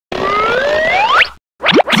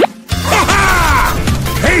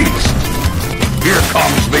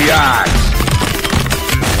that!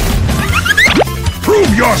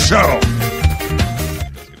 Prove yourself!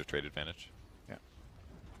 Does get a trade advantage. Yeah.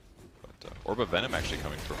 But Orb of Venom actually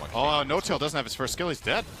coming through. Oh, No Tail doesn't have his first skill. He's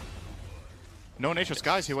dead. No Nature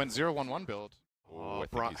Skies. He went 0-1-1 build. Oh, I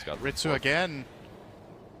think he's got Ritsu again.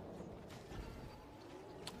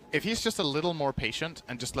 If he's just a little more patient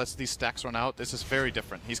and just lets these stacks run out, this is very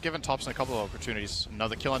different. He's given Thompson a couple of opportunities.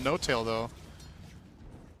 Another kill on No Tail, though.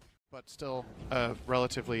 But still a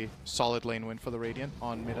relatively solid lane win for the Radiant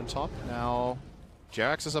on mid and top. Now,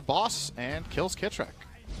 Jerax is a boss and kills Kitrak.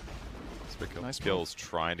 Kill. Nice Kills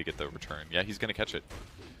trying to get the return. Yeah, he's going to catch it.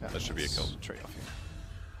 Yeah, that should be a kill. Trade-off here.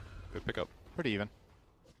 Good pickup. Pretty even.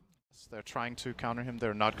 They're trying to counter him.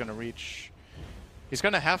 They're not going to reach. He's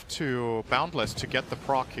going to have to Boundless to get the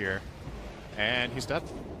proc here. And he's dead.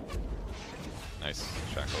 Nice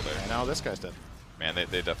Shackle there. And now this guy's dead. Man, they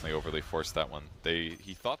definitely overly forced that one.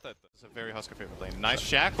 He thought that... It's a very Husker favorite lane. Nice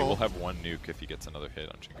Shackle. He will have one nuke if he gets another hit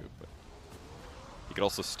on Jingu. But he could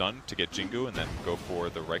also stun to get Jingu and then go for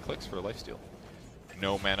the right clicks for a lifesteal.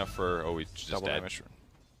 No mana for... Oh, he's just Double dead. Damage.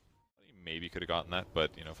 He maybe could have gotten that,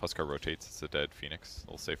 but you know, if Huskar rotates, it's a dead Phoenix.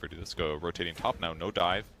 A little safer to this. Go rotating top now. No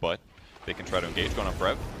dive, but they can try to engage. Going on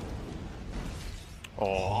Brev.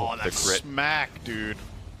 Oh, that smack, dude.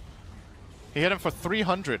 He hit him for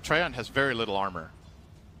 300. Treant has very little armor.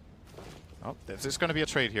 Oh, this is going to be a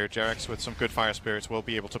trade here. Jerax with some good fire spirits will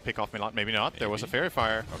be able to pick off Milan. Maybe not. There was a fairy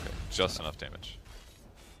fire. Okay, just enough damage.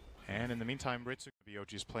 And in the meantime, Ritsu the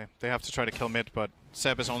OG's play. They have to try to kill mid, but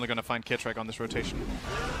Seb is only going to find Kitrak on this rotation.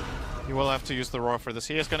 He will have to use the Roar for this.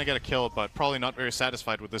 He is going to get a kill, but probably not very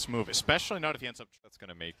satisfied with this move, especially not if he ends up... That's going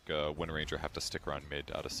to make Wind Ranger have to stick around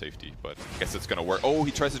mid out of safety, but I guess it's going to work. Oh,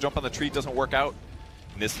 he tries to jump on the tree, doesn't work out.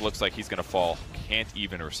 And this looks like he's going to fall. Can't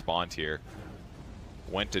even respond here.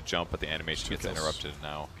 Went to jump, but the animation gets interrupted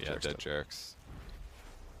now. Yeah, dead Jerax.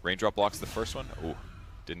 Raindrop blocks the first one. Ooh,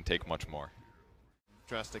 didn't take much more.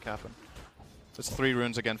 Drastic happen. It's 3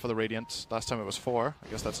 runes again for the Radiant. Last time it was 4. I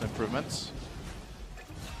guess that's an improvement.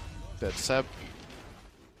 Dead Seb.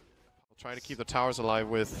 We'll try to keep the towers alive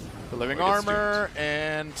with the living armor,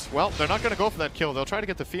 and, well, they're not going to go for that kill. They'll try to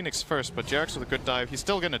get the Phoenix first, but Jerax with a good dive. He's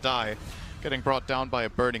still going to die, getting brought down by a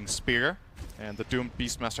burning spear. And the doomed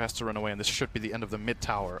Beastmaster has to run away, and this should be the end of the mid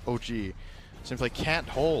tower. OG simply can't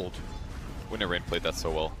hold. Wind Ranger played that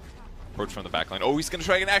so well. Approach from the backline. Oh, he's going to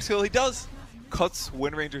try an axe kill. He does! Cuts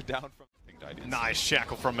Wind Ranger down from... Nice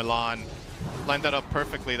Shackle from Milan. Lined that up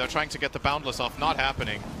perfectly. They're trying to get the Boundless off. Not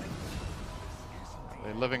happening.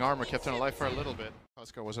 The living armor kept him alive for a little bit.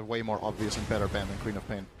 Husker was a way more obvious and better ban than Queen of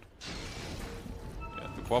Pain. Yeah,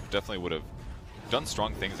 the co-op definitely would have done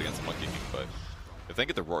strong things against Monkey King, but if they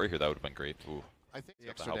get the Rory here, that would have been great. Ooh. I think the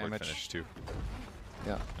extra extra damage finish too.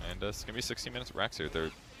 Yeah. And it's going to be 16 minutes of racks here.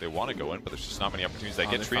 They want to go in, but there's just not many opportunities. They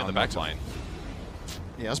get Tree on the back line.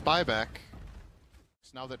 Yes, buyback.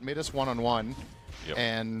 So now that mid is one-on-one,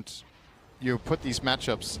 and you put these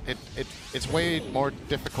matchups, it's way more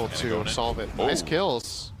difficult to solve it. Oh. Nice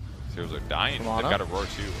kills. Heroes are dying. They've got a Roar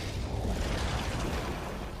too.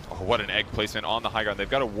 Oh, what an egg placement on the high ground. They've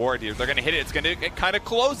got a ward here. They're going to hit it. It's going to get kind of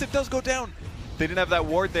close. It does go down. If they didn't have that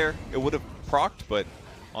ward there, it would have procced, but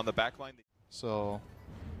on the back line. So...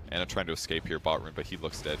 Anna trying to escape here, bot room, but he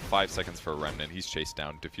looks dead. 5 seconds for a Remnant. He's chased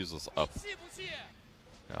down. Diffusel's up.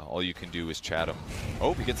 All you can do is chat him.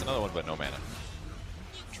 Oh, he gets another one, but no mana.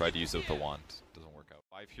 Tried to use it with the wand. Doesn't work out.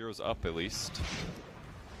 5 heroes up, at least.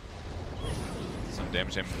 Some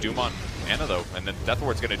damage to him. Doom on Anna, though. And then Death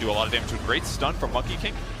Ward's going to do a lot of damage with great stun from Monkey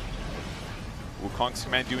King. Wukong's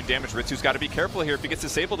command doing damage. Ritsu's got to be careful here. If he gets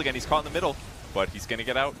disabled again, he's caught in the middle. But he's going to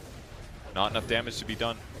get out. Not enough damage to be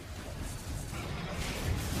done.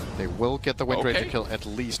 They will get the Wind Ranger kill at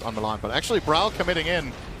least on Milan, but actually Brawl committing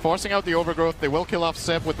in, forcing out the Overgrowth. They will kill off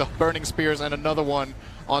Seb with the Burning Spears and another one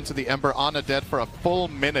onto the Ember. Anna dead for a full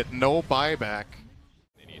minute, no buyback.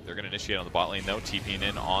 They're going to initiate on the bot lane though, TPing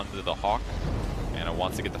in onto the Hawk. Anna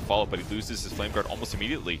wants to get the follow-up, but he loses his Flame Guard almost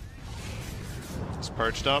immediately. He's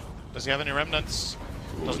perched up. Does he have any remnants?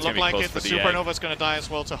 Doesn't look like it. The Supernova's going to die as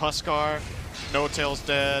well to Huskar. No Tail's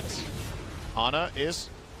dead. Anna is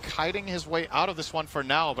kiting his way out of this one for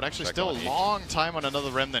now, but actually still a long time on another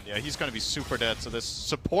Remnant. Yeah, he's going to be super dead. So this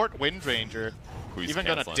support Wind Ranger, even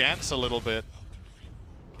going to dance a little bit.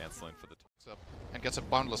 Canceling for the top. And gets a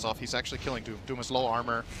Boundless off. He's actually killing Doom. Doom is low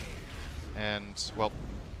armor. And, well...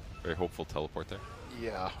 Very hopeful teleport there.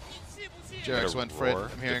 Yeah. Jerax went for it.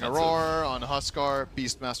 I'm hearing a Roar on Huskar.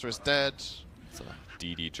 Beastmaster is dead. It's a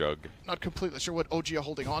DD jug. Not completely sure what OG are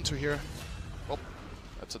holding on to here. Oh,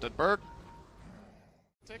 that's a dead bird.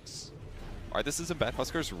 Alright, this isn't bad.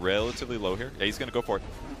 Huskar's relatively low here. Yeah, he's going to go for it.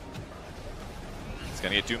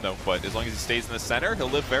 gonna get doomed though, but as long as he stays in the center, he'll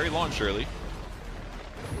live very long, surely.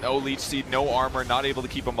 No Leech Seed, no armor, not able to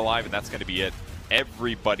keep him alive, and that's gonna be it.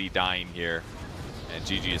 Everybody dying here, and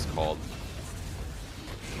GG is called.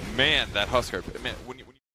 Man, that Huskar, man, when you